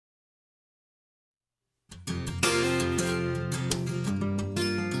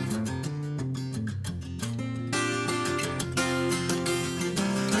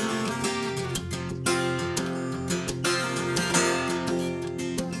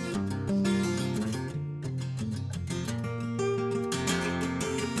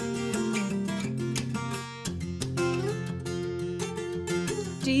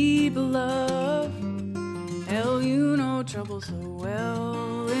people love. Hell, you know trouble so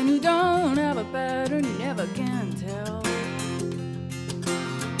well, and you don't have a pattern, you never can tell.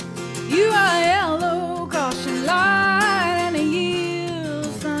 You are a yellow caution light and a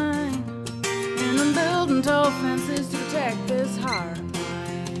yield sign, and I'm building tall fences to protect this heart of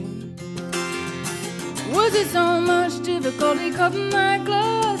mine. Was it so much difficulty cutting that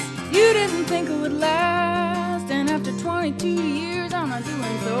glass? You didn't think it would last, and after 22 years I'm not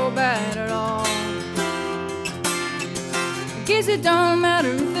doing so bad at all. I guess it don't matter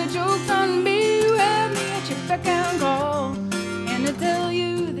if the joke's on me. You have me at your beck and call, and to tell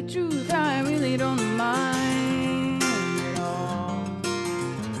you the truth, I really don't mind at all.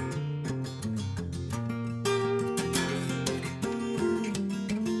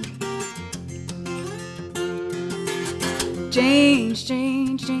 Change,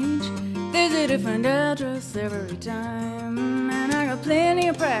 change, change. There's a different address every time, and I got plenty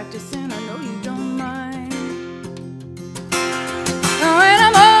of practice, and I know you don't mind. Now when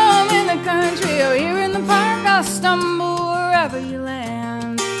I'm home in the country or here in the park, I'll stumble wherever you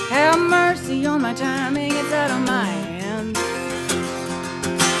land. Have mercy on my timing, it's out of my hands.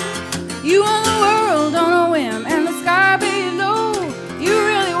 You own the world on a whim, and the sky below. You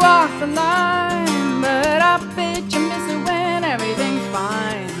really walk the line, but I bet you miss it when everything's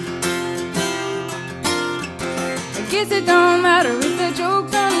fine. I guess it don't matter if the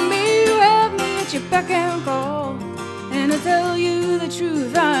joke's on me. You have me at your beck and call, and to tell you the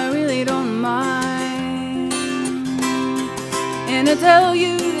truth, I really don't mind. And to tell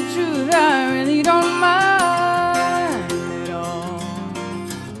you the truth, I really don't mind at all.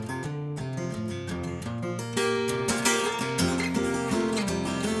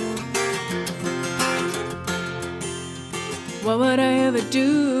 What would I ever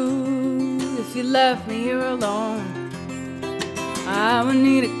do if you left me here alone? I would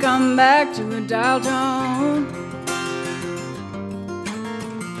need to come back to a dial tone.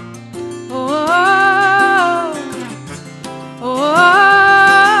 Oh, oh, oh,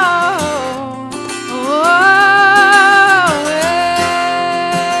 oh,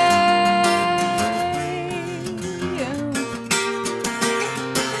 yeah.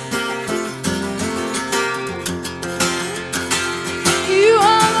 You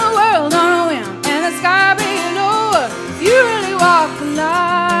own the world on a whim, and the sky below. You really walk the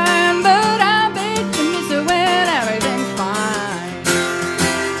line, but I bet you miss it when everything's fine.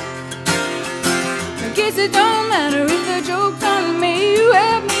 I guess it don't matter if the joke's on me. You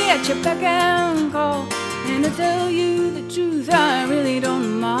have me at your beck and call, and to tell you the truth,